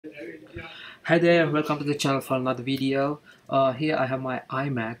Hi there, welcome to the channel for another video. Here I have my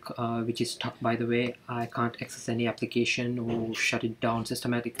iMac, which is stuck, by the way. I can't access any application or shut it down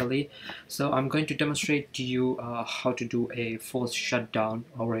systematically. So I'm going to demonstrate to you how to do a forced shutdown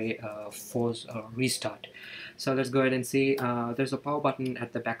or a forced restart. So let's go ahead and see. There's a power button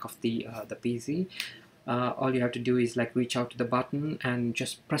at the back of the PC. All you have to do is like reach out to the button and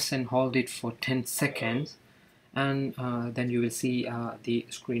just press and hold it for 10 seconds, and then you will see the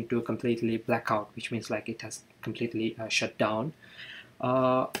screen to completely black out, which means like it has completely shut down.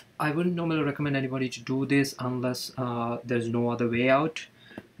 uh, I wouldn't normally recommend anybody to do this unless there's no other way out,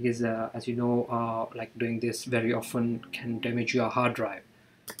 because as you know, like doing this very often can damage your hard drive.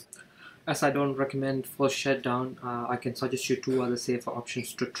 As I don't recommend force shutdown, I can suggest you two other safer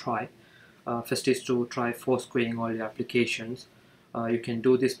options to try. First is to try force quitting all your applications. You can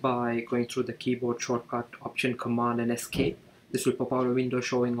do this by going through the keyboard shortcut Option, Command and Escape. This will pop out a window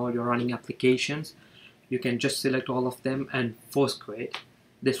showing all your running applications. You can just select all of them and force quit.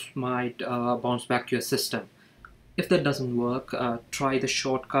 This might bounce back to your system. If that doesn't work, try the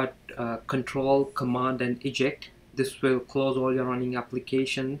shortcut Control, Command and Eject. This will close all your running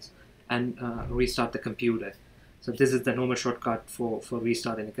applications and restart the computer. So this is the normal shortcut for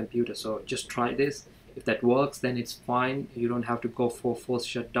restarting a computer. So just try this. If that works, then it's fine. You don't have to go for forced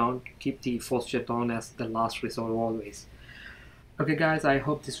shutdown. Keep the forced shutdown as the last resort always. Okay guys, I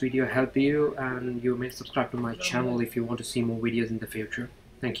hope this video helped you, and you may subscribe to my channel if you want to see more videos in the future.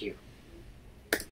 Thank you.